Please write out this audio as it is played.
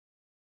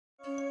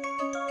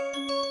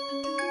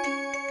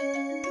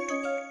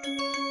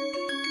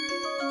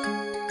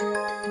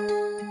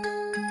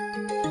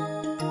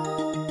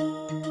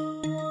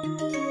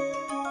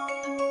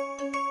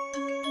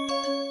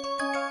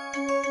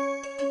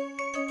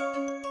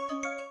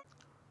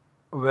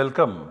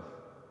Welcome.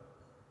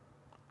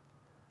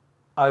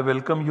 I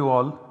welcome you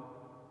all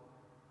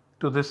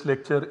to this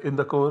lecture in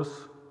the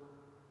course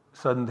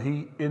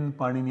Sandhi in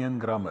Paninian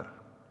Grammar.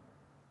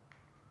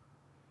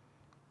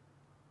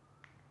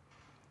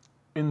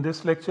 In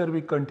this lecture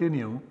we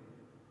continue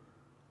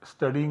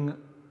studying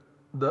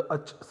the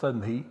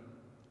ac-sandhi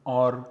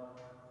or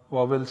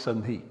vowel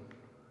sandhi.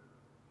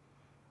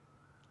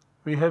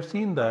 We have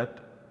seen that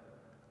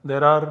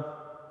there are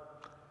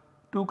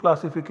two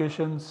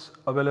classifications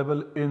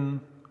available in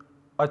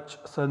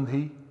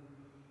ac-sandhi.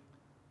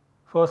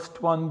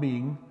 First one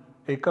being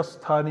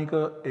ac-sandhi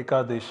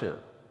ekādeśa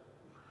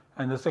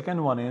and the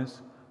second one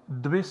is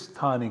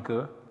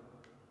šdvisthānika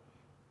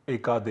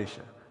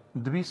ekādeśa.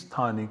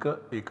 Šdvisthānika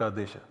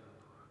ekādeśa.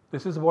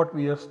 This is what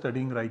we are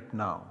studying right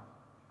now,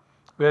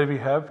 where we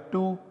have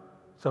two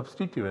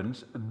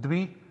substituents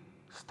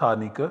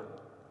vṛddhi-sandhi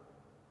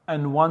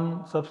and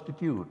one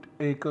substitute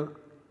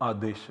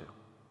ekādeśa.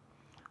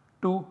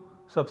 Two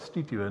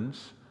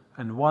substituents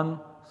and one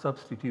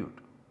substitute.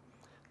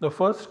 The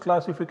first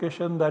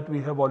classification that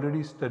we have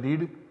already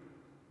studied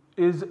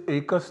is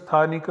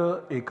ac-sandhi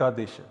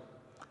ekādeśa,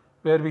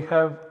 where we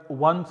have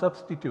one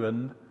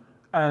substituent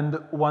and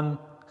one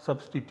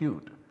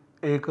substitute,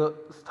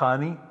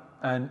 ek-sthani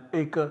and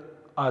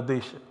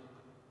ekādeśa.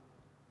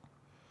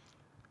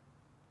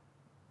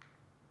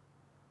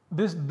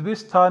 This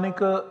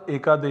šdvisthānika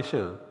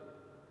ekādeśa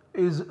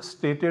is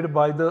stated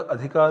by the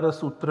Adhikara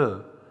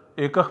Sutra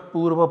ekah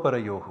purva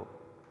parayoho.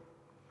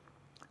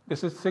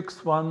 This is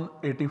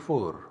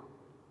 6.184.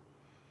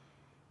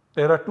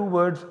 There are two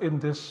words in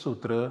this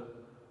sutra,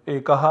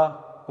 ekaha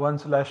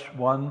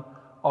 1/1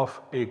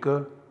 of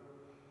eka,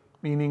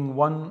 meaning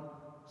one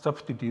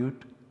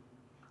substitute.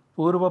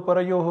 Purva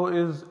parayoho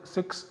is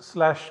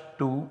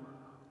 6/2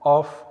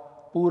 of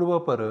purva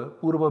para.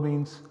 Purva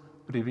means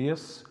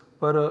previous,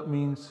 para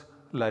means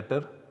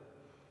latter.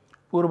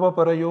 Purva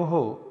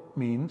parayoho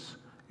means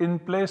in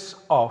place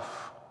of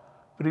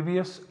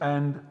previous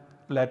and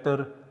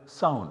latter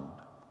sound.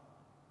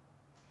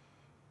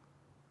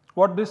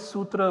 What this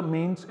sutra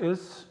means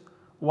is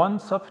one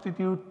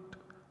substitute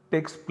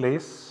takes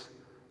place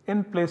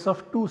in place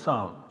of two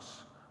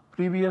sounds,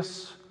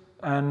 previous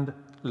and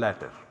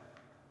latter.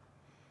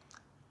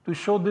 To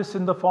show this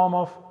in the form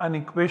of an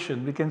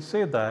equation, we can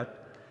say that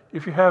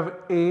if you have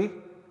A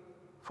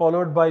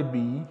followed by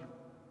B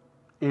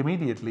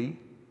immediately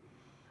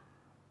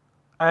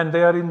and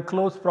they are in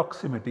close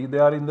proximity, they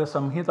are in the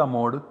samhita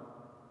mode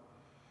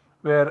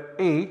where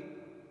A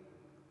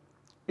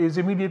is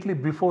immediately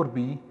before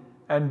B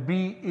and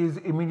B is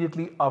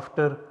immediately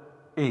after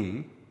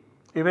A.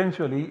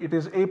 Eventually it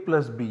is A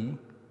plus B,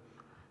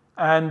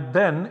 and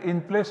then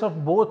in place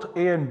of both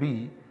A and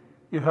B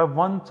you have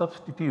one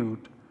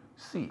substitute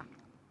C.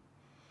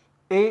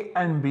 A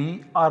and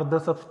B are the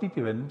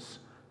substituents,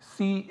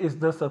 C is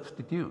the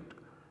substitute.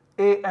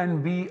 A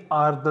and B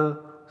are the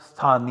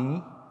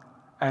sthani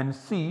and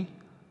C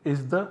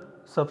is the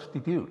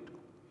substitute.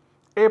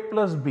 A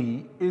plus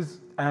B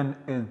is an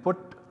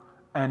input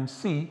and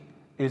C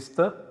is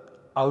the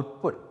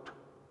output.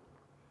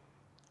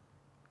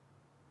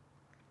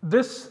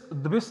 This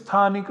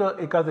šdvisthānika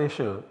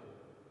ekādeśa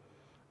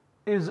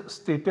is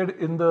stated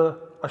in the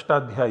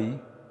Ashtadhyayi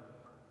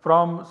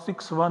from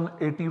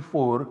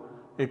 6.184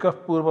 ekah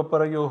purva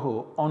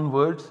parayoho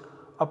onwards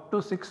up to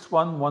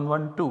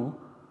 6.1.112.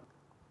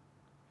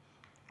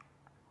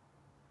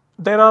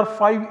 There are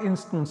 5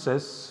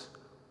 instances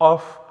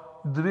of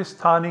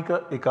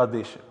šdvisthānika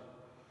ekādeśa.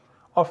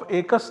 Of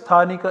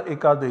ek-sthānika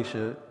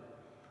ekādeśa,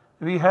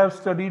 we have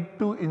studied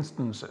two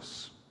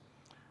instances,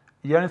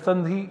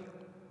 yan-sandhi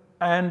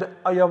and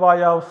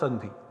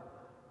ayavāyav-sandhi.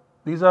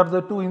 These are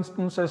the two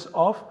instances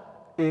of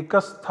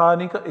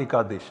ek-sthānika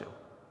ekādeśa.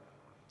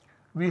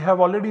 We have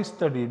already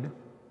studied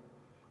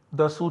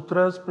the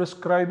sutras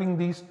prescribing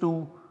these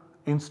two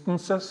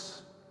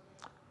instances.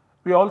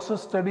 We also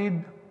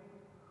studied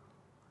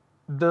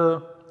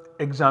the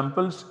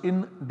examples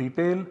in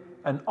detail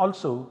and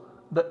also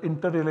the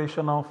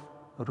interrelation of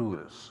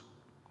rules.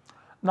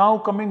 Now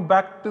coming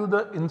back to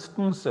the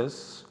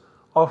instances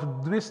of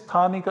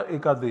šdvisthānika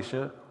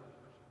ekādeśa,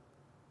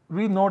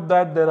 we note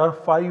that there are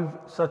 5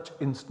 such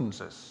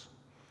instances.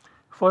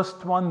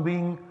 First one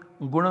being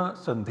guna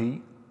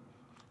sandhi,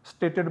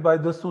 stated by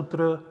the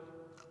sutra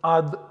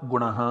ad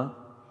gunaha.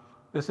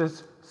 This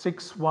is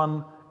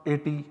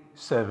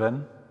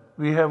 6.187.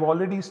 We have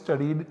already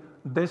studied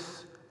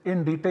this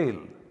in detail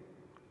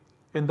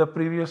in the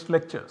previous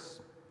lectures.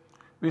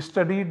 We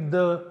studied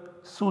the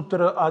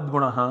sutra ad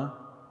gunaha,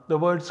 the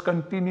words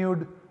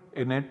continued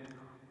in it,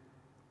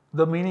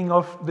 the meaning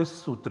of this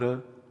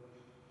sutra,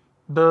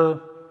 the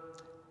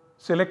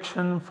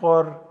selection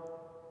for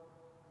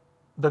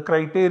the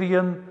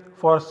criterion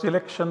for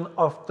selection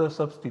of the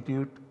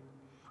substitute,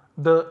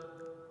 the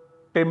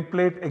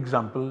template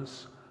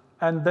examples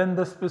and then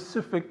the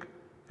specific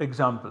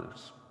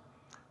examples.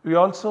 We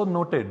also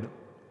noted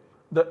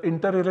the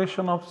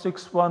interrelation of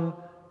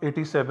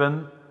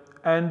 6.187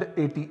 and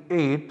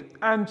 88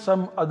 and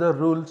some other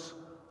rules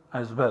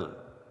as well.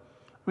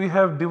 We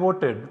have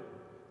devoted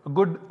a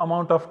good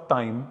amount of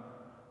time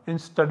in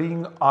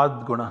studying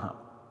Ad Gunaha.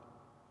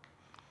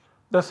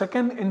 The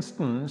second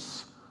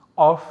instance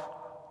of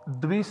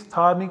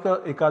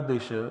शdvisthānika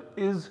ekādeśa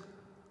is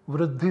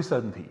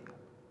vṛddhi-sandhi,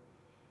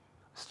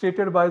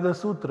 stated by the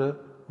sutra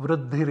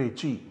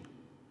vṛddhi-sandhi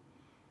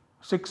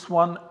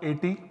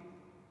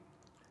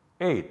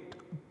 6188.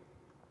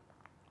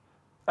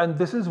 And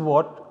this is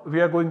what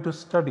we are going to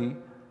study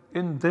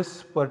in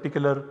this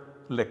particular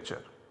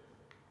lecture.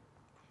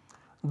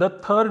 The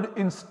third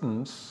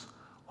instance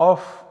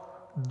of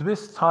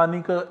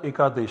शdvisthānika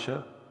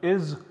ekādeśa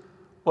is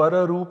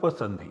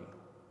vṛddhi-sandhi,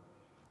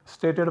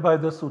 stated by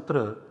the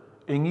sutra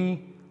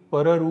Ingi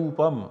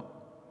Pararupam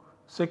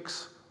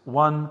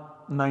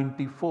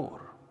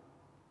 6194.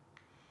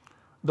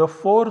 The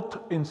fourth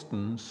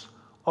instance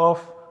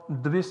of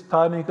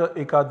शdvisthānika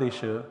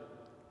ekādeśa,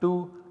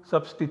 2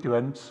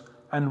 substituents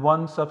and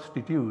 1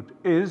 substitute,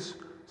 is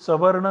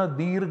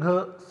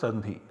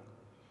vṛddhi-sandhi,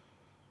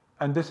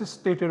 and this is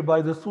stated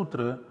by the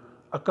sutra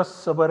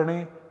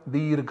ac-sandhi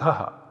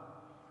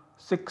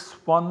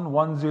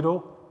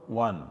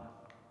 6110.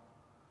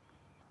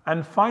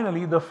 And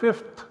finally, the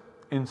fifth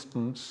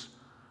instance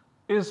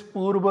is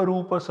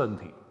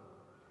vṛddhi-sandhi,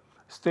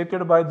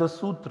 stated by the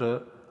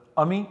sutra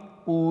Ami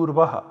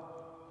Purvaha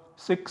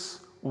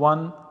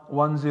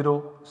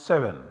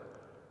 6117.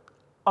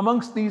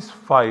 Amongst these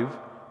 5,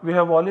 we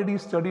have already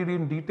studied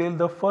in detail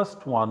the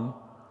first one,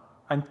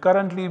 and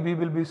currently we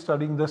will be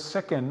studying the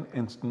second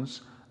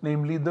instance,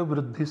 namely the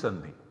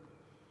vṛddhi-sandhi.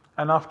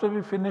 And after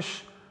we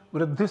finish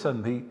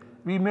vṛddhi-sandhi,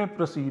 we may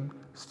proceed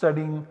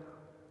studying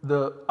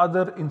the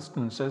other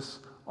instances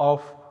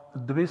of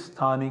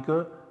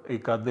शdvisthānika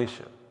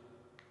ekādeśa.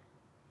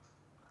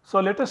 So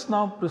let us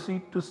now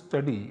proceed to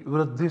study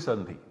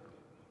vṛddhi-sandhi.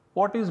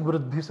 What is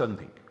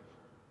vṛddhi-sandhi?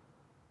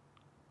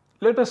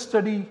 Let us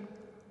study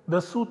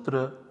the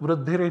sutra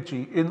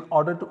vṛddhi-sandhi in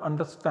order to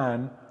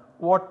understand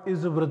what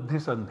is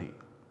vṛddhi-sandhi.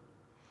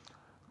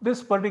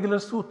 This particular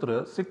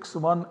sutra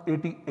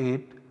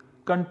 6188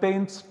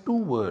 contains 2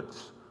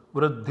 words,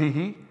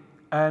 vṛddhi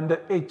and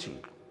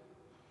ac.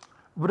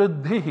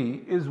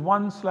 Vṛddhi is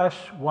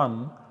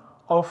 1/1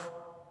 of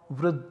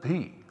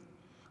vṛddhi,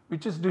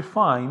 which is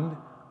defined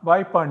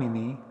by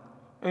Panini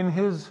in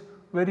his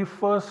very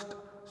first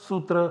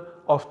sutra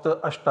of the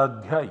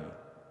Ashtadhyayi,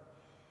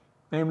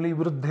 namely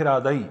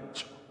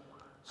vṛddhi-radaic.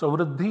 So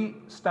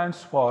vṛddhi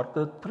stands for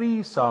the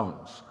 3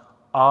 sounds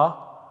a,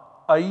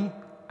 I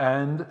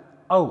and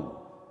au.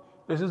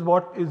 This is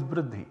what is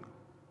vṛddhi.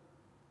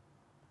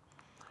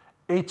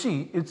 H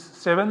is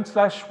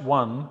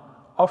 7/1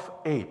 of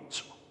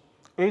H.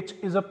 H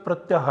is a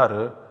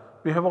pratyahara.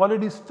 We have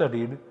already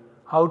studied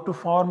how to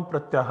form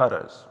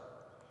pratyaharas.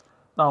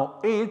 Now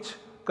H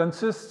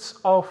consists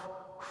of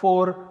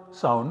 4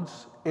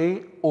 sounds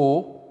A,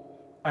 O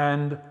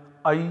and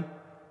I,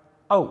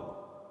 au.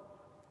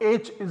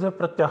 H is a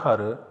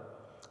pratyahara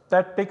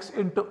that takes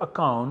into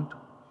account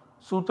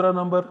sutra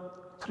number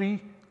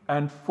 3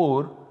 and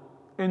 4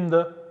 in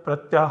the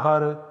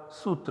pratyahara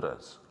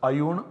sutras.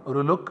 Ayun,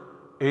 Ruluk,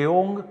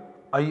 Eong,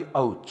 I,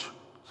 ouch.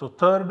 So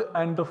third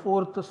and the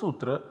fourth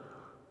sutra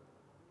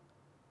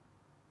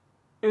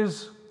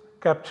is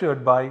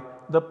captured by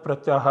the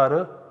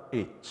pratyahara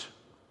H.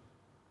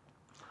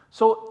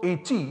 So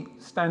H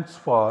stands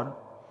for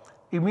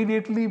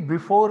immediately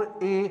before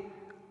A,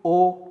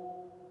 O,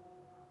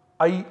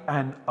 I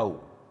and au.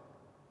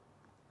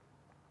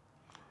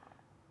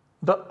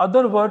 The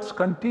other words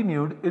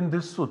continued in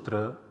this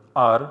sutra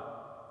are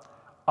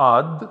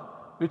ad,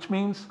 which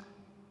means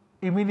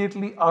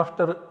immediately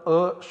after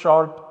a,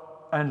 short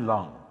and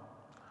long.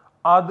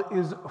 Ad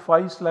is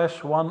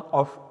 5/1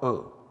 of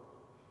a.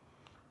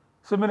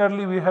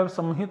 Similarly, we have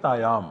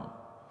samhitayam,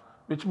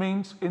 which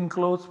means in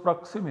close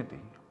proximity,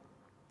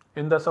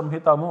 in the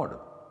samhita mode.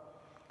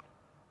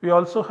 We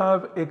also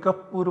have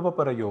ekapurva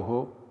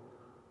parayoho,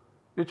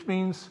 which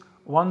means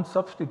 1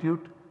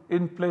 substitute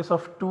in place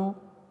of 2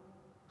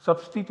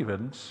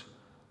 substituents,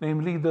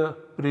 namely the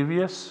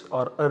previous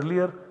or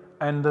earlier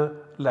and the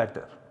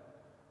latter.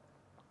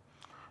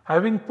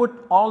 Having put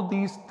all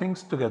these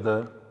things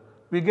together,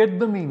 we get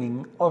the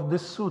meaning of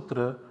this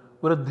sutra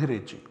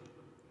vṛddhi-sandhi.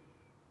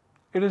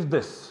 It is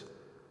this: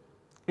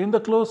 in the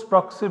close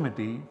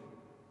proximity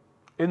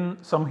in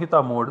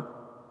samhita mode,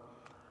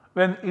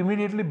 when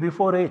immediately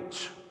before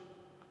H,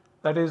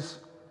 that is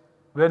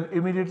when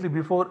immediately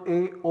before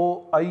A,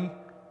 O, I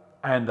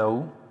and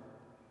au,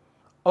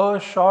 a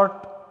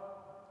short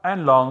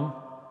and long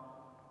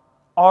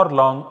or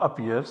long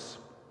appears,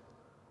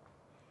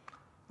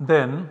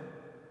 then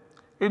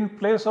in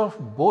place of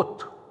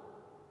both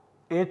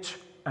H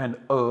and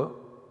A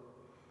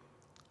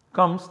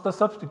comes the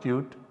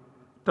substitute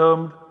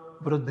termed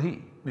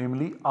vṛddhi,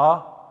 namely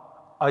a,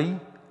 I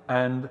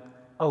and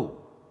au.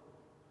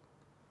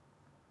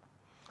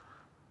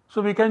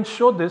 So we can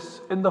show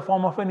this in the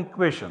form of an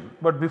equation,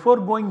 but before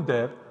going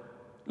there,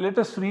 let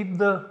us read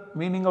the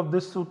meaning of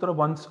this sutra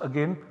once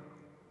again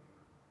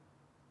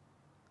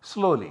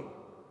slowly.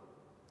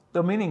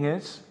 The meaning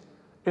is,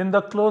 in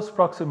the close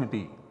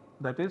proximity,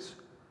 that is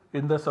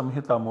in the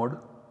samhita mode,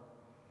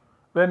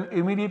 when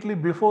immediately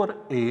before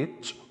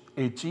H,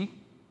 HE,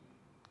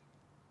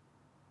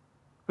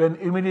 when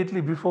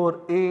immediately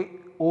before A,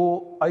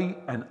 O, I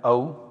and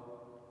O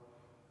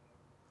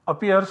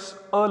appears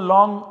a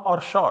long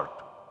or short,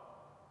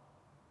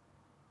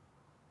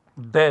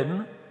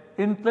 then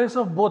in place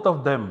of both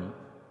of them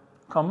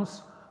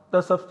comes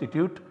the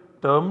substitute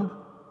termed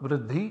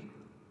vṛddhi,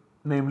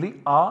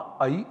 namely A,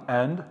 I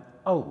and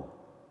O.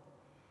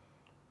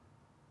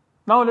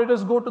 Now let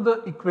us go to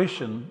the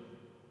equation.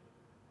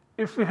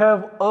 If we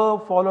have A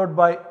followed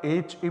by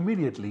H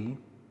immediately,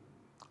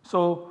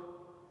 so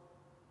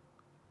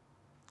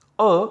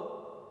A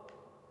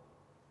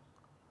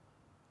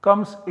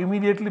comes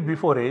immediately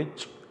before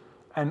H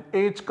and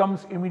H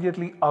comes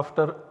immediately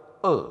after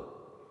A.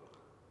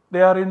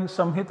 They are in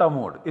samhita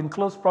mode, in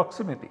close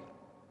proximity.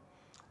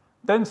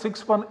 Then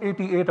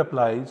 6188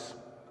 applies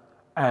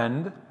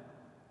and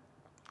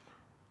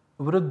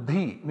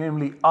vṛddhi,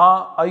 namely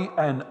A, I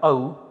and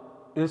O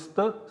is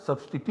the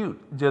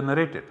substitute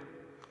generated.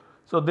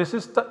 So this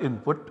is the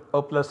input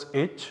A plus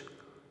H,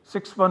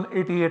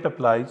 6188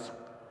 applies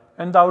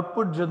and the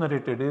output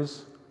generated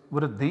is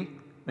vṛddhi,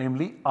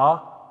 namely A,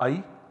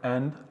 I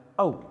and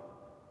O.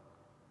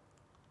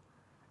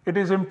 It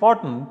is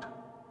important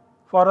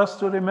for us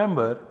to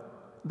remember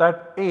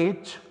that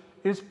H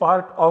is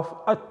part of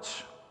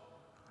Ach.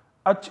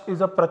 Ach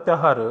is a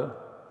pratyahara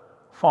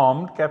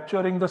formed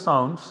capturing the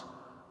sounds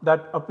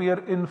that appear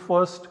in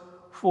first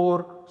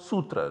 4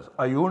 sutras,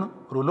 Ayun,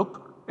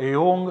 Ruluk,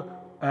 Ayong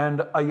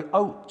and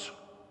I-ouch,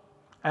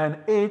 and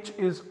H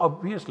is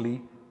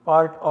obviously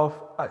part of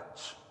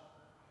Ach.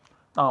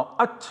 Now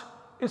Ach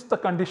is the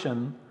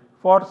condition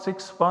for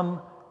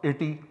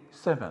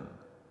 6187.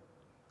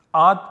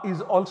 Ad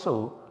is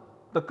also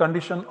the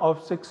condition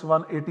of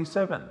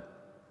 6187.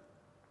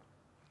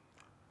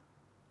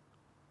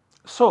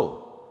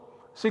 So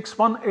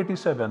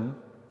 6187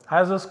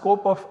 has a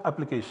scope of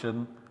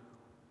application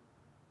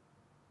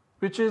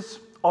which is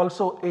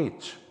also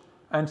H,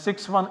 and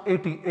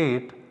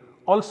 6188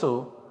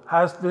 also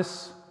has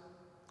this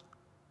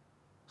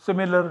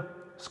similar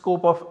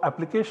scope of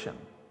application.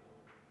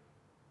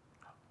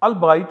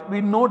 Albeit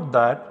we note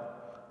that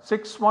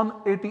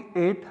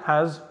 6188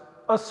 has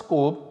a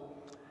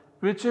scope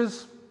which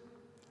is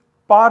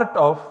part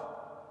of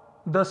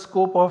the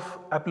scope of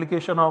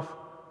application of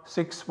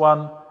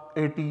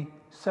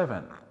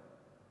 6187.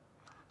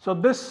 So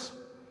this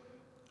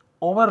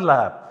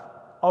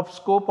overlap of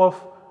scope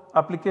of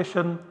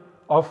application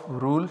of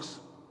rules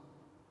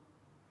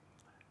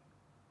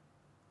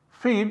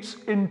feeds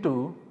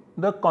into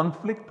the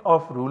conflict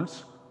of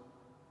rules,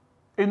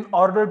 in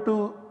order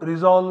to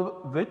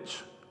resolve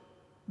which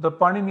the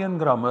Paninian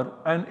grammar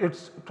and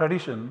its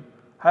tradition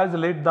has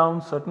laid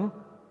down certain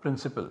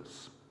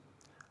principles.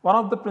 One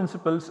of the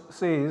principles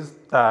says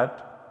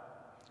that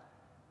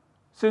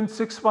since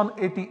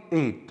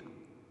 6188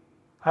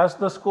 has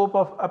the scope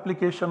of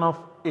application of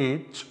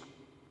H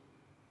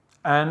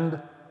and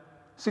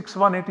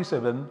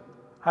 6187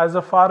 has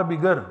a far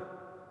bigger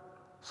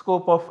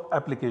scope of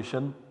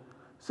application,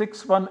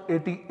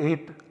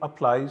 6188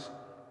 applies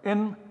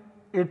in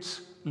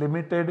its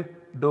limited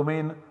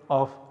domain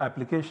of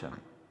application.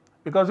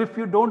 Because if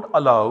you do not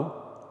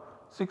allow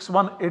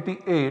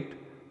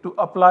 6188 to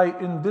apply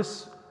in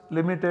this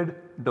limited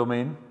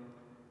domain,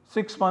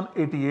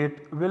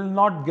 6188 will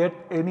not get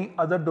any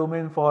other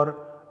domain for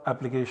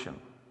application.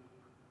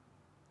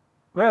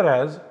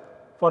 Whereas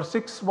for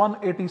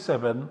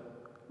 6187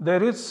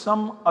 there is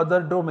some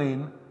other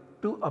domain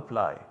to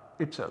apply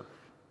itself.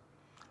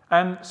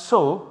 And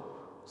so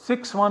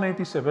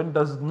 6187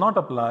 does not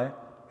apply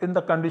in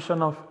the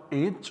condition of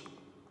H,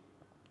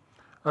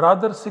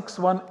 rather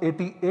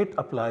 6188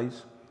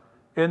 applies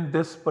in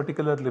this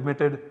particular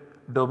limited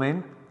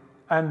domain,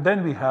 and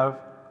then we have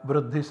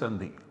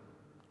vṛddhi-sandhi,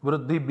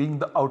 vṛddhi being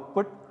the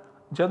output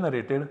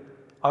generated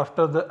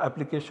after the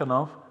application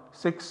of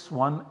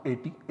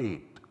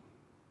 6188.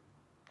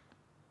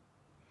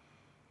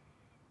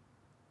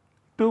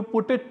 To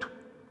put it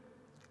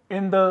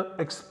in the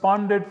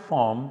expanded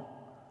form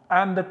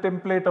and the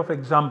template of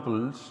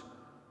examples,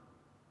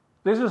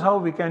 this is how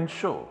we can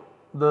show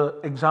the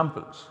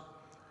examples.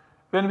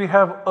 When we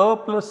have A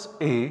plus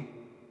A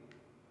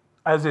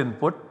as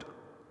input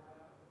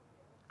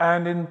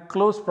and in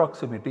close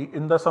proximity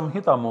in the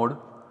samhita mode,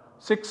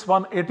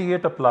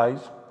 6188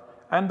 applies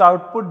and the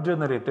output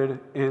generated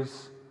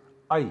is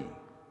I.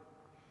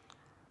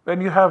 When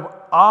you have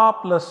A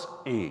plus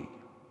A,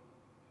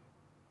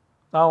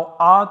 now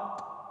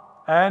At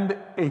and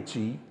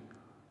He,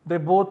 they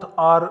both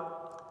are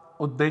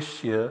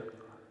uddeshya,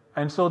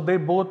 and so they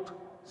both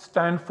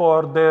stand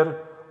for their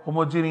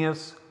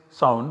homogeneous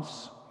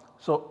sounds.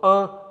 So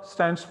A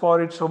stands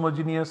for its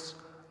homogeneous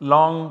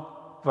long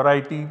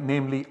variety,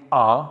 namely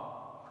A,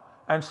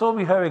 and so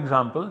we have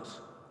examples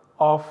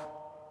of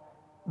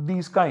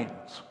these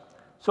kinds.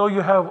 So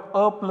you have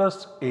A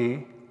plus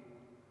A,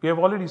 we have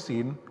already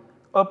seen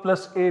A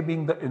plus A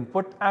being the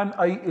input and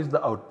I is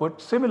the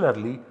output.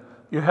 Similarly,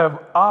 you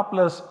have A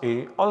plus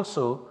A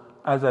also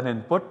as an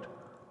input,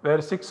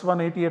 where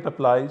 6188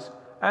 applies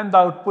and the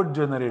output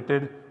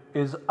generated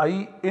is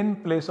I in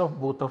place of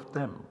both of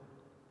them.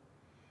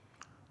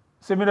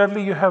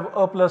 Similarly, you have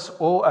A plus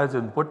O as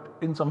input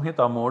in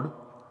Samhita mode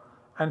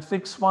and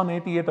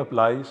 6188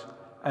 applies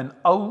and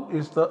OU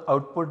is the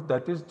output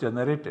that is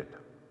generated.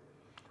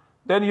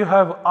 Then you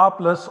have A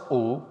plus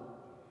O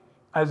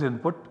as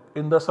input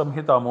in the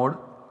Samhita mode,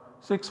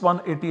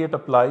 6188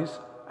 applies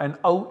and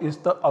OU is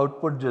the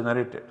output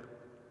generated.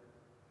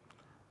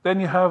 Then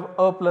you have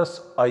A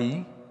plus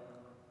I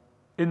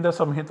in the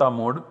Samhita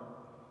mode,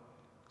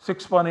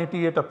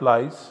 6188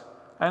 applies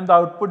and the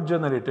output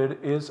generated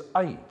is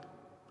I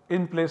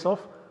in place of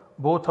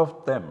both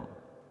of them.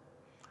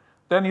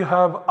 Then you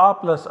have A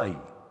plus I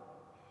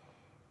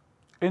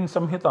in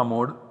Samhita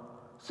mode,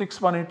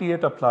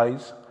 6188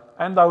 applies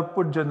and the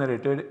output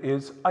generated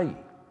is I.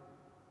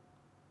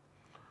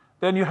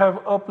 Then you have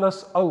A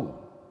plus OU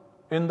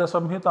in the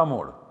Samhita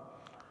mode,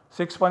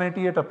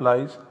 6188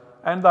 applies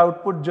and the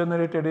output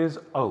generated is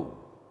OU.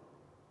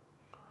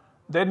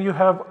 Then you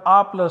have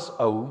A plus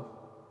OU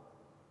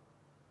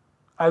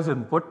as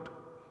input,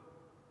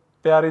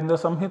 they are in the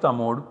Samhita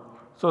mode,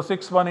 so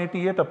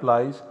 6188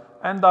 applies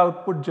and the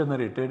output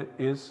generated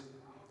is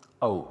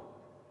OU.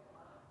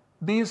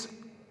 These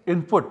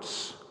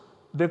inputs,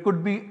 they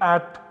could be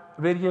at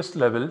various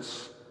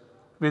levels,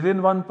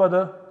 within one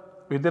pada,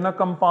 within a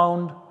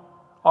compound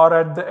or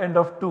at the end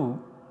of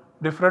two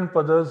different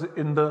padas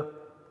in the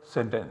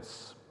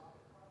sentence.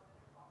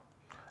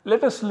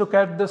 Let us look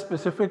at the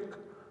specific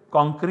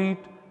concrete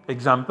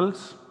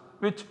examples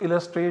which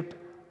illustrate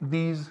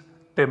these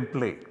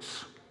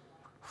templates.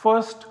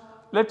 First,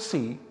 let us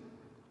see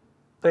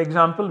the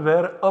example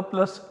where A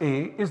plus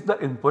A is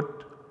the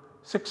input,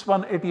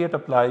 6188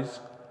 applies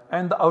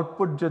and the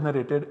output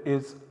generated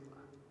is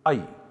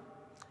I.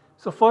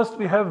 So first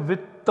we have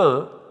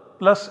vṛddhi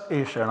plus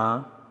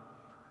eshana.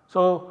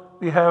 So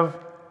we have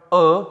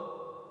A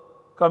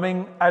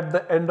coming at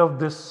the end of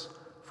this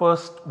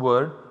first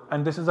word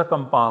and this is a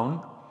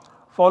compound,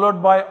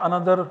 followed by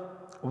another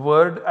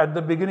word at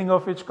the beginning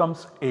of which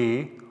comes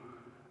A,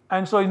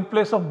 and so in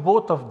place of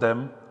both of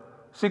them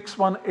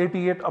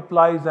 6188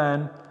 applies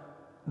and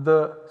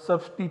the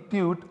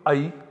substitute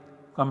I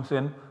comes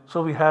in.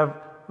 So we have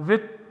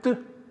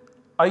vṛddhi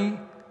I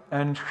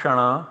and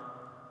shana.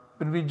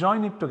 When we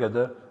join it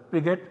together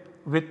we get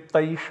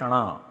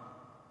vṛddhi-shana.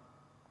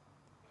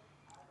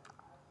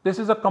 This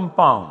is a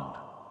compound.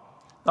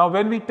 Now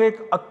when we take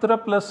atra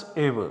plus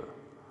eva,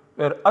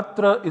 where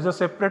atra is a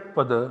separate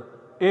pada,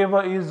 eva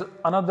is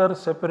another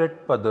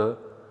separate pada.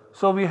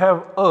 So we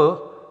have A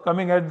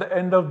coming at the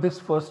end of this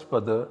first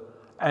pada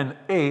and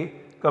A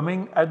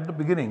coming at the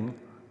beginning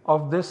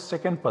of this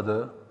second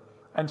pada,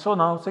 and so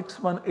now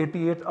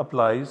 6188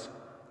 applies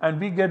and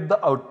we get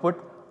the output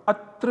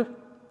atra,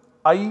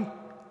 I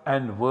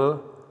and va.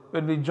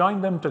 When we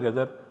join them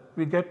together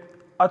we get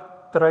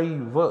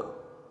atraiva.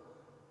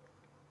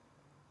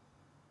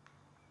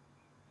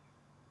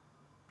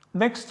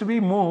 Next we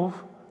move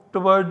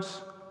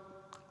towards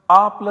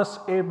A plus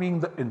A being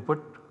the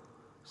input,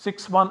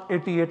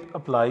 6188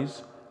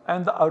 applies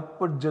and the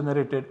output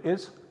generated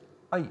is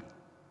I.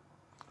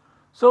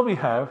 So we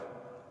have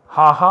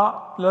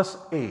haha plus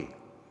A.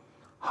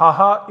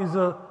 Haha is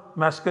a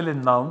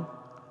masculine noun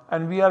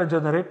and we are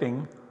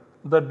generating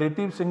the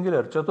dative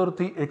singular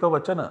chaturthi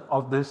ekavachana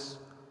of this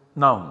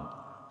noun.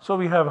 So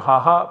we have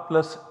haha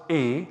plus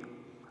A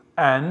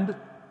and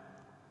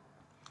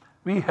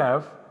we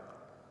have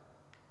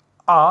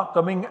A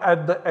coming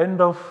at the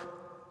end of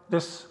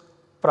this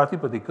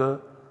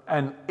pratipadika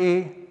and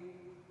A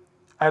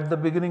at the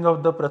beginning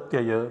of the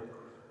pratyaya,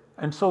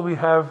 and so we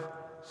have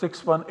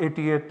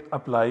 6188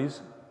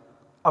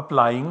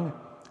 applying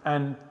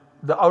and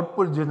the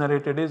output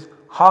generated is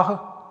ha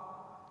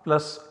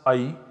plus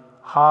I,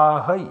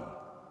 ha hai.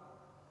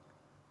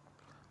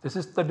 This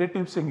is the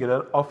dative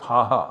singular of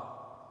haha.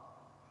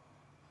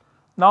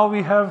 Now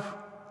we have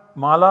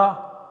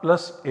mala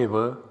plus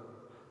eva.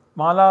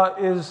 Mala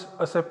is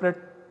a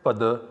separate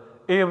pada,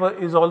 eva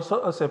is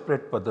also a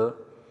separate pada,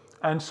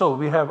 and so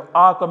we have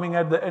A coming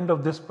at the end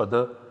of this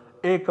pada,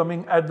 A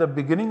coming at the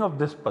beginning of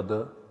this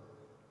pada.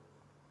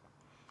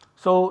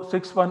 So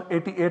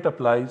 6188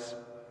 applies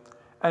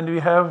and we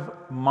have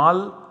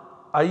mal,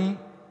 I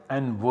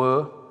and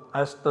va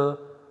as the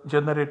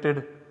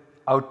generated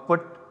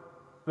output.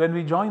 When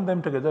we join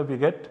them together we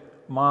get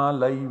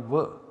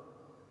malaiva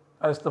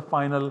as the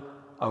final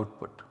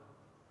output.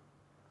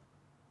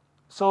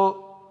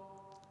 So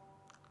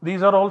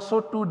these are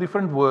also two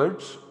different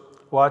words,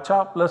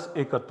 vacha plus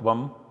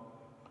ekatvam,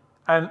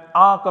 and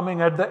A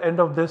coming at the end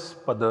of this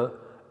pada,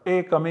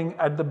 A coming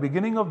at the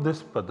beginning of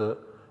this pada,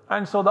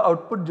 and so the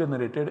output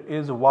generated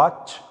is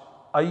vach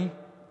I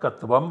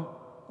katvam,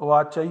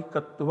 vachai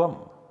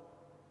katvam.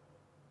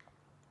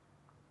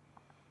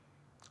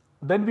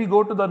 Then we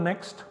go to the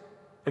next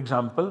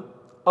example.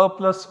 A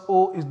plus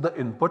O is the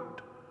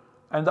input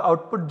and the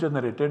output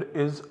generated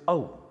is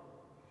OU.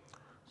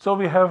 So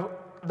we have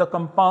the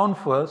compound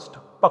first,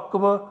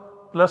 pakva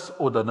plus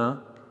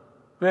odana,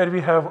 where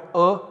we have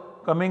A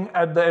coming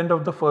at the end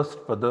of the first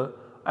pada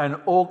and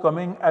O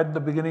coming at the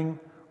beginning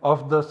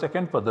of the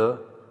second pada.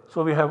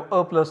 So we have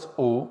a plus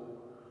o.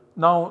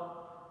 Now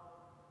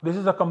this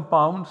is a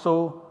compound,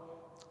 so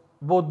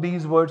both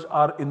these words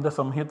are in the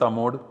samhita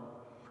mode.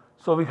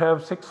 So we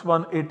have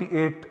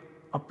 6188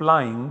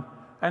 applying,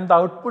 and the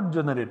output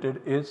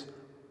generated is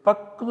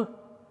pak,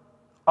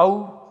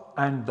 au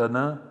and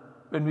dana.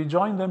 When we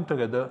join them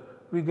together,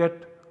 we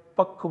get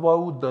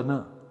pakvau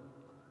dana.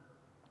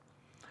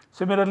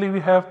 Similarly, we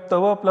have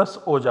tava plus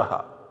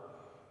ojaha.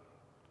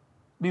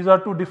 These are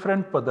two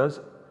different padas,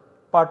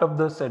 part of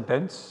the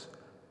sentence,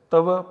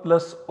 tava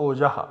plus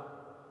ojaha.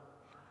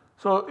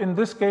 So in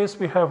this case,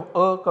 we have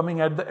a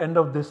coming at the end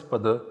of this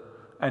pada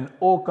and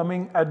o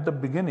coming at the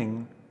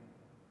beginning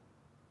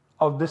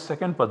of this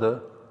second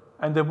pada,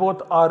 and they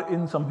both are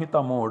in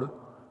samhita mode.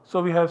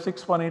 So we have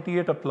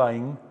 6188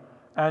 applying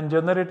and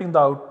generating the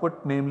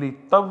output, namely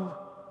tav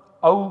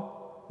au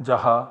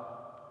jaha,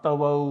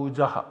 tavau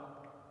jaha.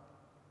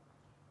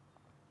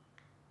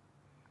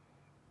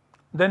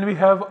 Then we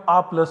have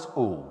a plus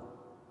o,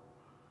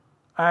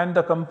 and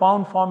the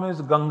compound form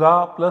is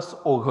ganga plus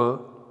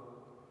ogha,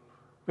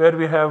 where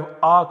we have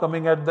a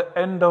coming at the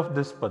end of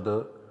this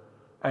pada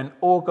and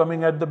o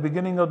coming at the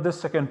beginning of this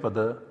second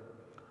pada.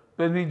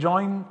 When we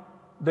join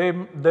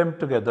them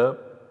together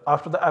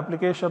after the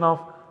application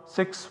of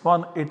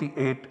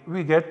 6188,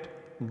 we get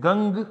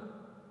gang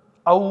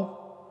au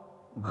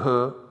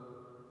gha,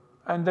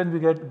 and then we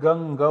get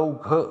gang gau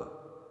gha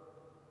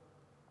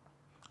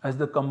as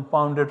the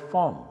compounded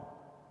form.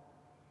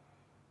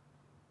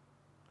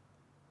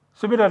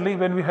 Similarly,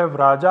 when we have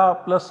raja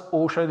plus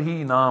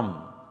oshadhi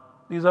nam,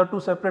 these are two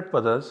separate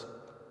padas.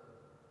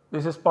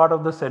 This is part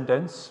of the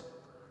sentence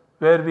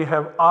where we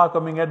have a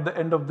coming at the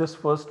end of this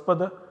first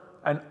pada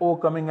and o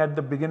coming at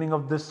the beginning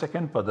of this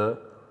second pada.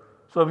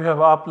 So we have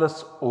a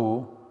plus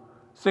o,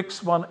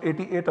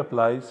 6188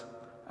 applies,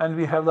 and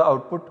we have the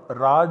output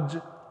raj,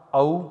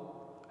 au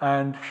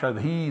and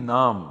shadhi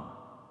nam.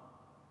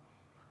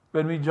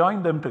 When we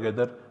join them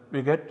together,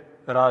 we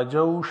get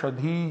rajau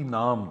shadhi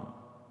nam.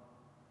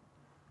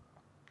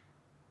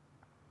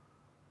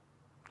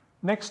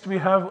 Next we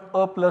have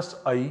a plus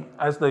I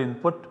as the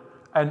input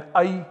and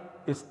I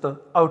is the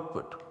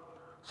output.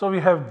 So we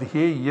have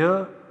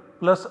dhyaya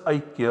plus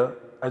aikya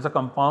as a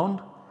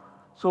compound.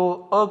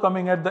 So a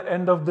coming at the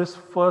end of this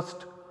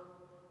first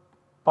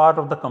part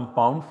of the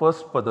compound,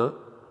 first pada,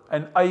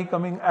 and I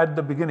coming at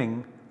the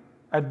beginning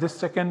at this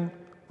second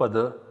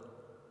pada.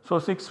 So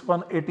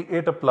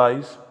 6188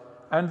 applies,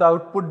 and the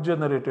output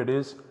generated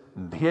is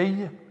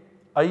dhyaya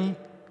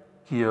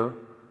aikya,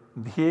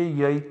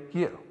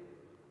 dhyayakya.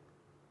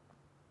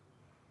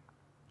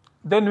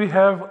 Then we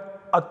have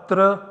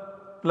atra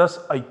plus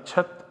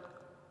aichat.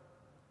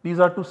 These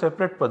are two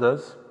separate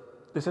padas.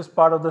 This is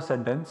part of the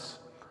sentence.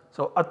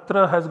 So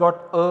atra has got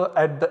a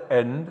at the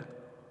end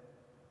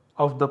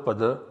of the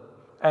pada,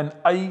 and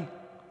I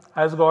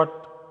has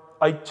got,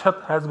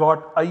 aichat has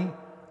got I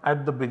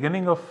at the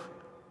beginning of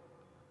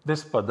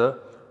this pada.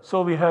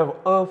 So we have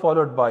a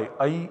followed by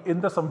I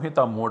in the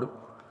samhita mode.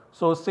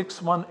 So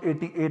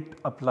 6188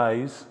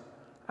 applies,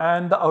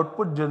 and the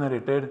output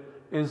generated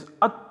is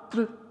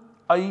atra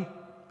I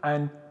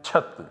and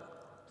chat.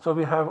 So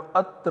we have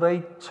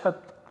atrai chat.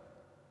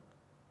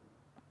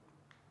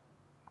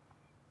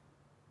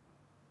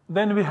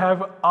 Then we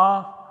have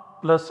a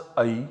plus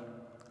I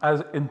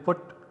as input.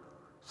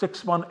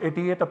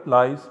 6188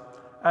 applies,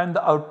 and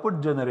the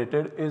output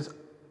generated is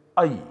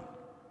I.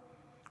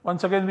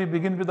 Once again we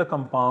begin with the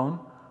compound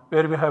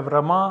where we have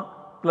rama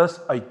plus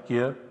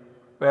aikya,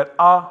 where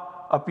a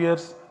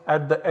appears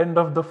at the end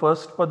of the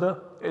first pada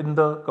in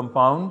the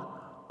compound,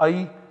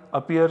 I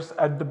appears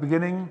at the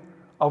beginning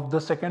of the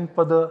second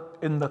pada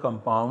in the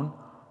compound.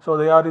 So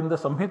they are in the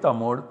samhita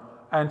mode,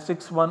 and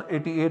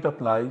 6188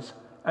 applies,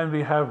 and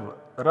we have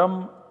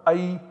ram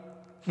I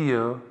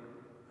kya,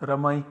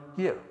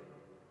 ramaikya.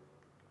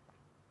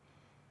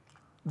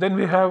 Then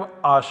we have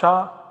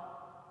asha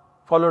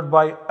followed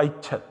by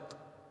aichat.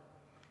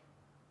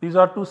 These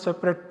are two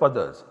separate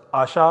padas,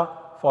 asha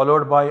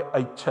followed by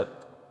aichat.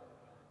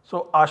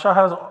 So asha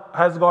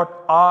has got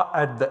a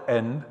at the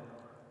end,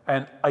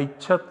 and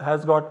aichat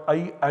has got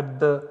I at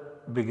the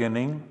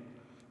beginning.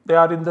 They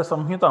are in the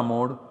samhita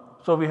mode.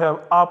 So we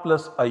have a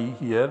plus I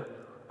here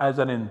as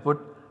an input,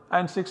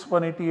 and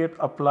 6188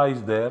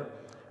 applies there,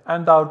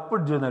 and the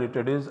output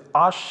generated is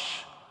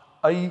ash,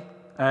 I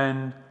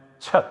and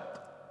chat,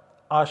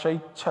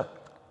 ashai chat.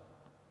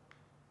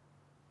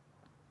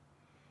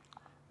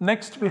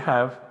 Next we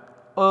have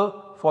a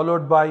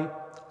followed by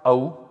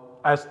au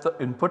as the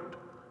input.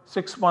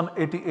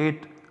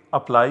 6188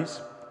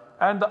 applies,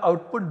 and the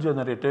output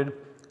generated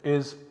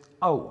is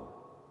au.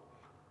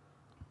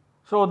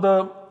 So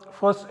the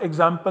first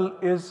example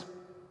is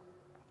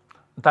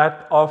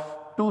that of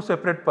two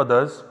separate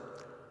padas,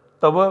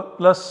 tava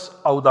plus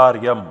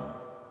audaryam.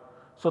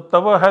 So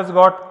tava has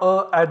got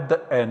a at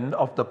the end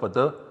of the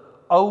pada,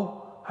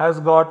 au has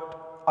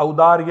got,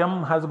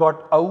 audaryam has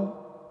got au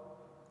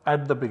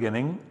at the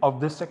beginning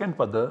of this second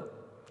pada.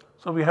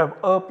 So we have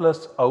a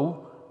plus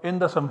au in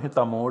the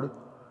samhita mode.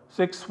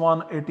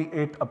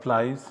 6188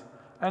 applies,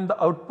 and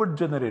the output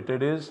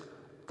generated is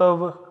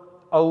tav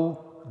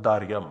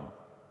audaryam.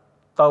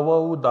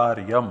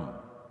 Tavaudaryam.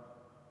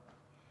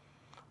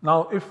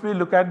 Now if we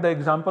look at the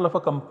example of a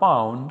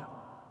compound,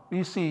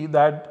 we see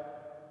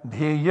that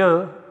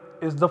dhyaya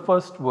is the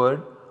first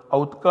word,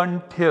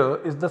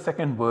 utkanthya is the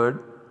second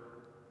word.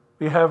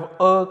 We have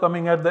a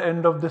coming at the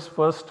end of this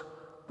first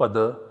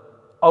pada,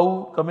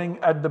 au coming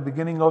at the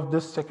beginning of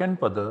this second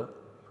pada.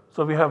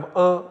 So we have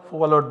a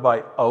followed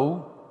by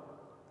au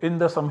in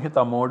the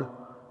samhita mode.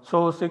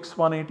 So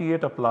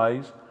 6188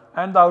 applies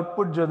and the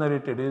output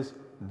generated is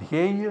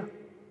dhyaya,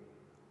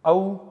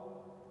 au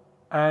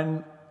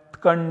and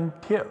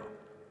utkanthya.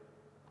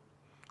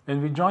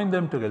 When we join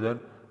them together,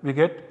 we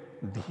get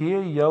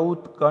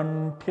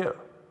dhyayautkantya.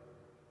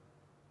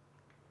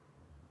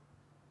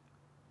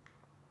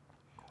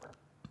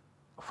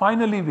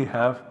 Finally, we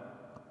have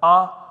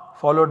a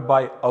followed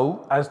by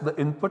au as the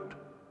input,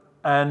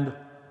 and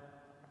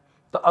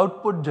the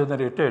output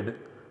generated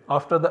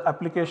after the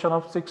application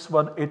of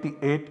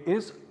 6188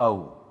 is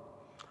au.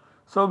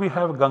 So we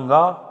have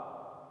Ganga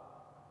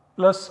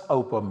plus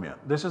aupamya.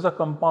 This is a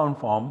compound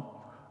form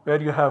where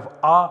you have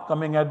a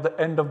coming at the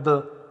end of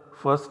the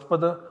first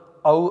pada,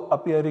 au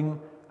appearing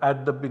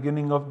at the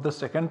beginning of the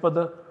second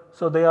pada.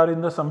 So they are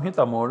in the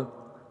samhita mode.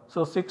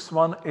 So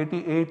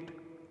 6188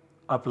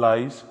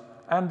 applies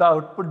and the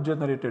output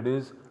generated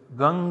is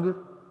Gang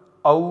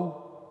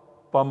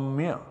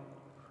aupamya.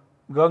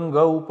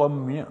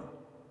 Gangaupamya.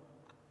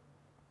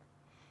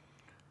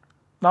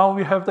 Now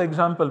we have the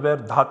example where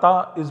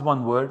dhata is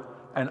one word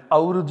and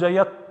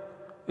aurjayat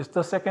is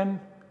the second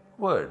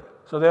word.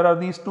 So there are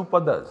these two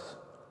padas,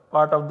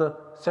 part of the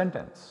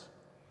sentence.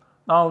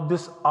 Now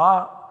this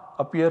a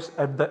appears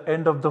at the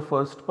end of the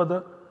first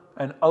pada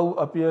and au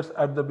appears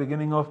at the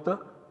beginning of the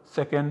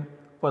second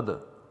pada.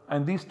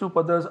 And these two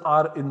padas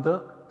are in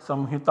the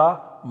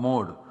samhita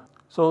mode.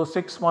 So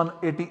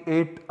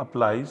 6188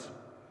 applies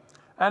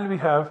and we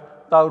have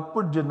the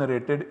output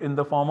generated in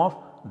the form of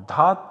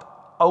dhat,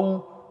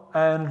 au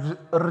and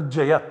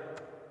rjayat.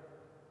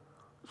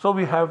 So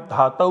we have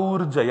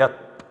dhataurjayat.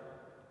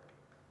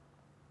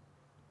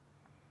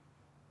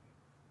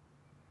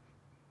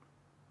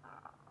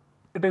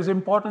 It is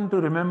important to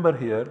remember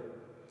here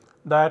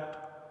that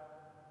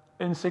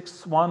in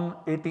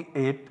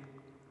 6188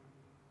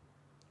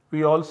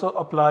 we also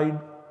applied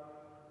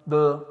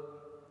the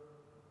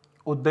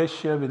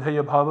uddeshya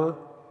vidhaya bhava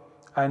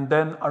and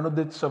then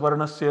anudit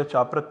savarnasya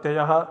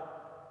chapratyayah.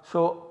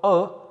 So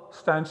a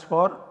stands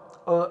for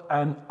a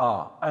and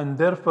a, and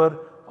therefore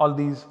all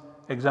these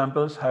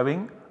examples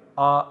having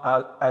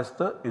a as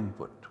the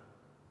input.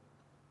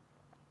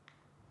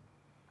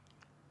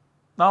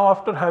 Now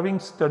after having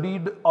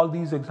studied all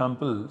these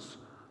examples,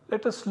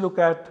 let us look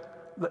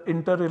at the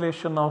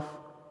interrelation of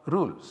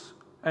rules,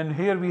 and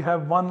here we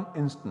have one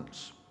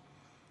instance.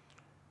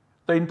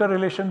 The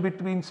interrelation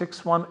between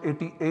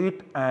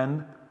 6188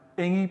 and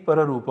Engi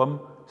Pararupam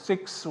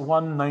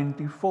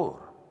 6194.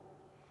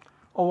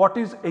 What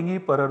is Engi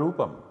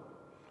Pararupam?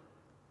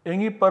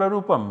 Engi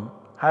Pararupam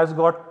has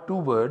got two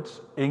words,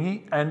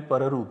 Engi and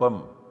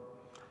Pararupam.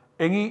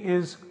 Engi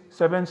is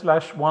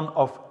 7/1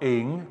 of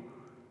Eng.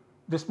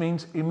 This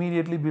means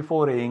immediately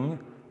before Eng,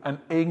 and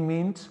Eng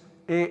means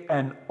A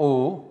and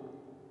O,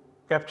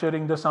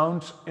 capturing the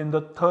sounds in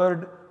the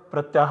third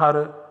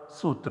Pratyahara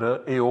Sutra,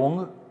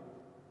 Eong.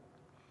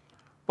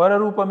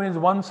 Pararupam is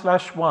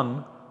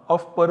 1/1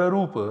 of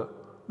Pararupa,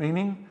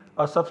 meaning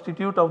a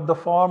substitute of the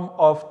form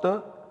of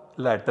the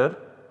latter.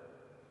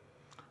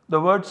 The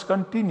words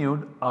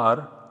continued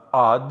are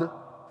Ad,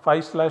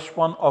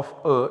 5/1 of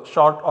A,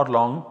 short or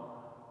long,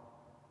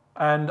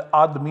 and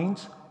Ad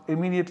means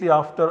immediately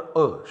after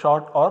A,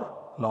 short or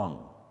long.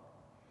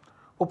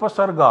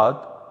 Upasargad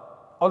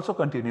also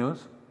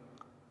continues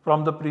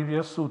from the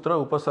previous sutra,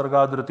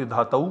 Upasargad Riti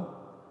Dhatau.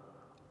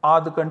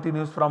 Ad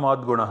continues from Ad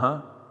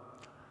Gunaha.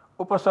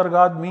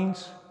 Upasargad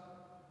means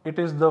it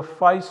is the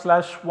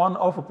 5/1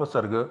 of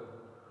Upasarga,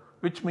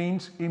 which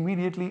means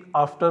immediately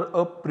after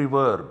a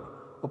preverb.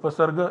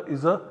 Upasarga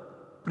is a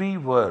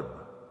preverb.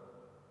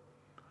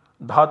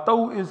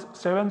 Dhatau is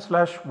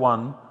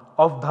 7/1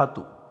 of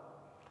Dhatu,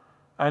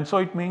 and so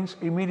it means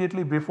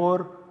immediately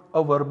before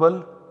a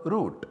verbal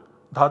root.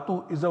 Dhatu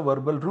is a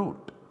verbal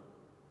root.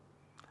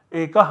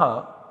 Ekaha,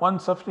 one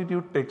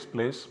substitute takes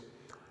place,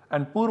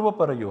 and Purva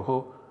Parayoho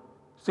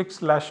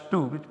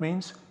 6/2, which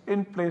means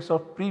in place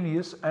of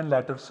previous and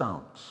latter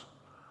sounds.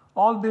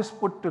 All this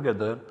put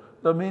together,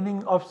 the meaning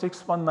of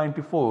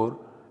 6194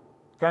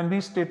 can be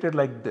stated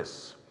like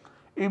this.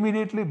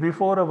 Immediately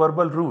before a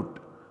verbal root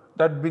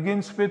that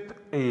begins with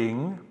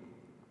Eng,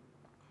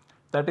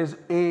 that is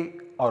A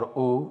or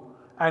O,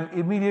 and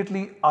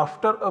immediately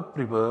after a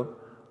preverb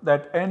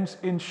that ends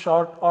in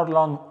short or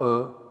long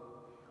A,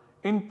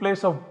 in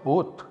place of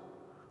both,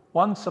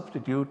 one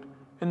substitute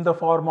in the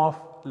form of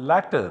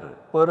latter,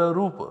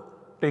 Pararupa,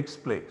 takes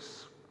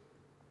place.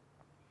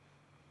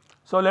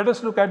 So let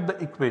us look at the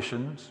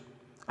equations,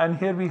 and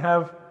here we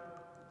have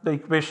the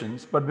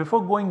equations, but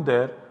before going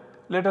there,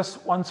 let us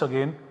once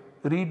again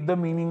read the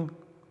meaning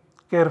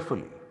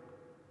carefully.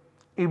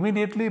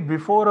 immediately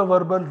before a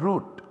verbal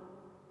root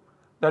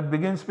that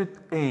begins with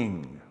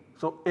ing.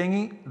 So,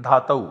 engi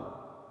dhatau.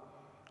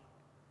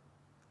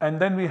 And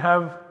then we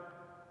have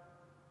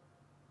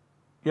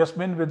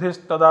yasmin vidhis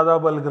tadada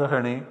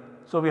balgrahane.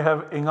 So, we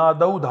have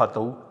ingadau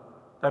dhatau.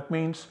 That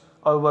means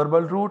a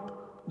verbal root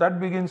that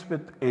begins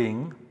with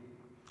ing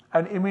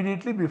and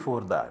immediately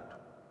before that.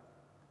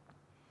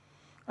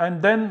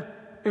 And then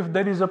if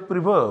there is a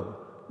preverb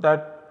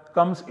that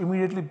comes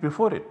immediately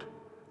before it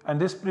and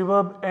this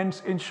preverb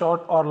ends in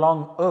short or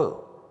long a.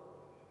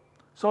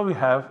 So, we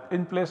have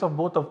in place of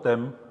both of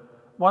them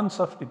one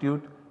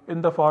substitute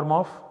in the form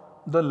of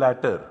the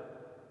latter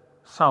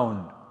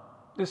sound.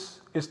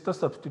 This is the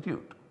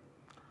substitute.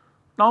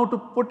 Now, to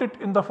put it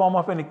in the form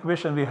of an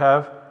equation, we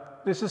have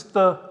this is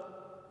the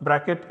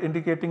bracket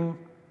indicating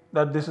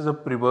that this is a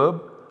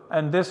preverb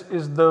and this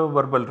is the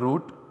verbal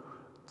root.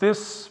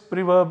 This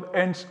preverb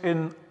ends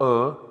in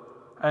a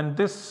and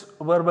this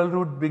verbal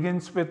root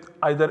begins with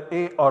either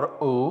a or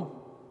o.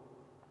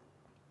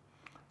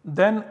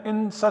 Then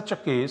in such a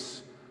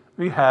case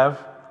we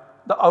have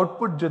the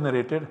output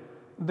generated.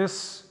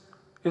 This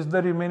is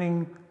the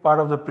remaining part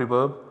of the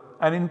preverb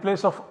and in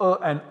place of a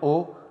and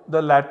o,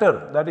 the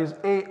latter, that is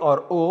a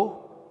or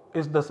o,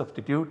 is the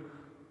substitute.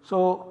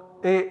 So,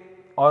 a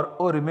or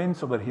o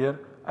remains over here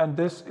and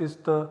this is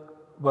the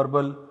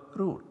verbal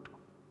root.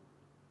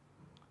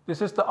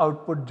 This is the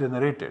output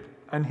generated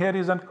and here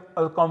is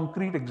a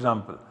concrete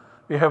example.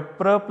 We have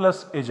pra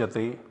plus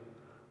ejate.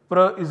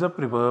 Pra is a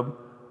preverb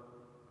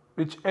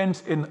which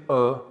ends in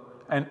a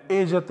and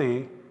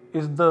ejate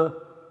is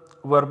the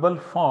verbal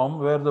form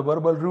where the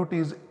verbal root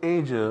is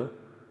eja,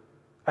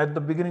 at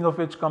the beginning of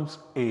which comes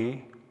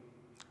a.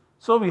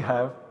 So, we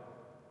have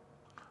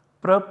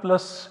pra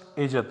plus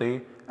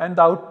ejate and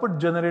the output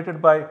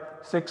generated by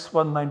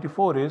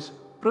 6194 is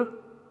pr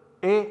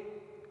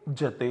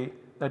ejate,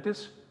 that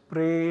is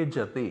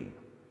prejate.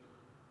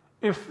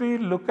 If we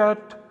look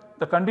at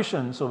the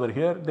conditions over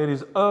here, there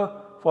is a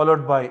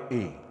followed by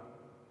a.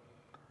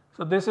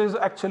 So, this is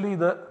actually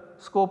the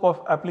scope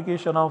of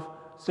application of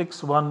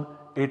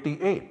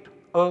 6188,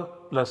 a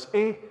plus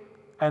a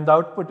and the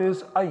output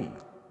is I.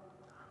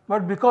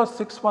 But because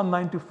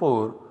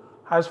 6194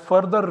 has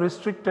further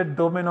restricted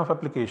domain of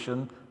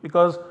application,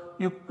 because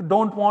you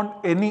do not want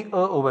any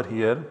a over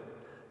here,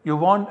 you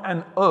want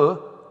an a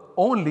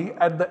only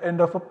at the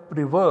end of a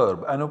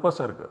preverb, an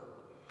upasarga.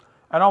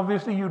 And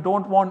obviously you do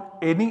not want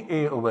any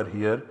a over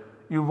here,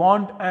 you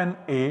want an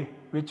a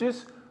which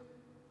is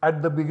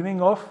at the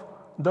beginning of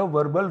the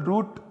verbal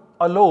root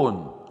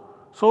alone.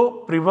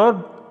 So,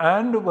 preverb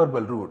and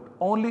verbal root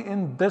only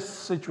in this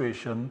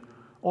situation,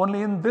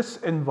 only in this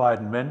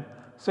environment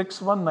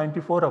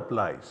 6194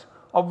 applies.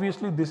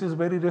 Obviously this is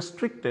very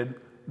restricted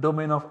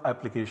domain of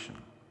application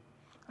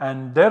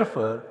and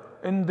therefore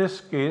in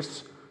this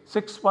case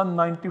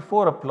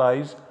 6194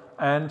 applies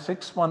and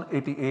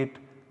 6188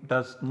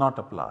 does not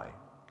apply.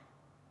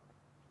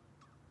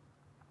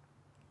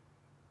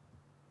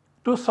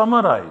 To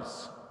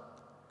summarize,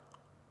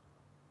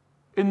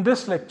 in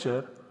this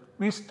lecture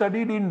we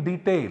studied in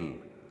detail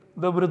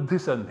the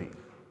vṛddhi-sandhi.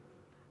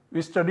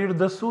 We studied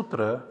the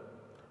sutra,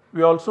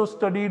 we also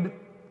studied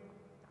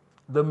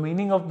the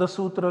meaning of the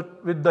sutra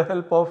with the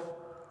help of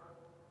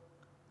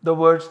the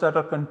words that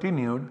are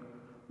continued.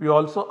 We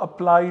also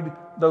applied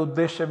the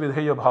uddeshya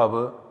vidheya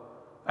bhava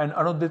and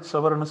anudit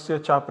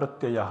savarnasya cha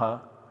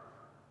pratyayaha.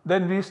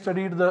 Then we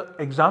studied the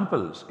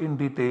examples in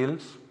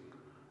details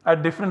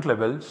at different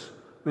levels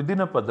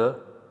within a pada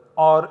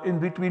or in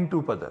between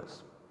two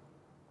padas.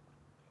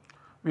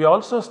 We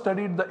also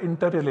studied the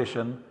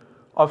interrelation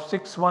of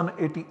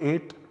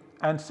 6188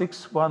 and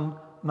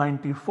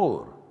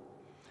 6194.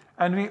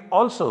 And we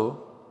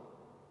also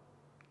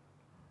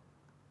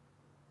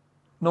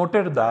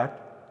noted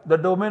that the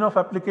domain of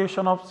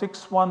application of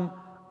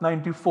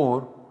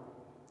 6194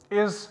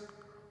 is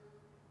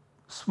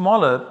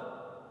smaller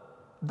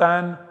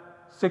than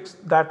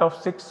that of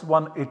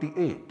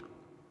 6188.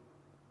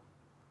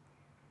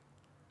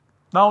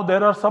 Now,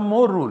 there are some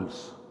more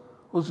rules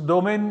whose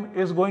domain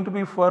is going to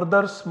be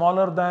further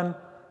smaller than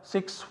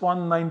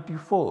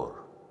 6194,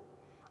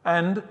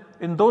 and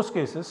in those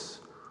cases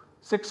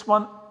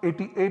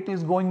 6188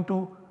 is going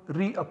to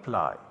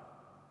reapply.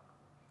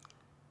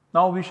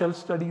 Now, we shall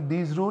study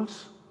these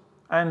rules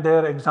and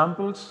their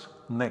examples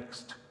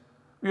next.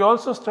 We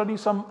also study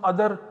some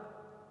other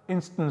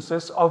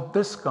instances of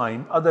this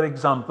kind, other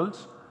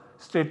examples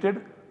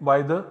stated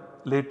by the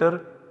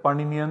later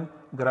Paninian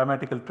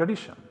grammatical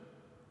tradition.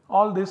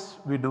 All this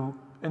we do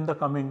in the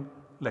coming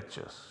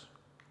lectures.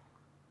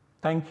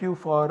 Thank you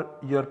for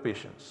your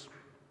patience.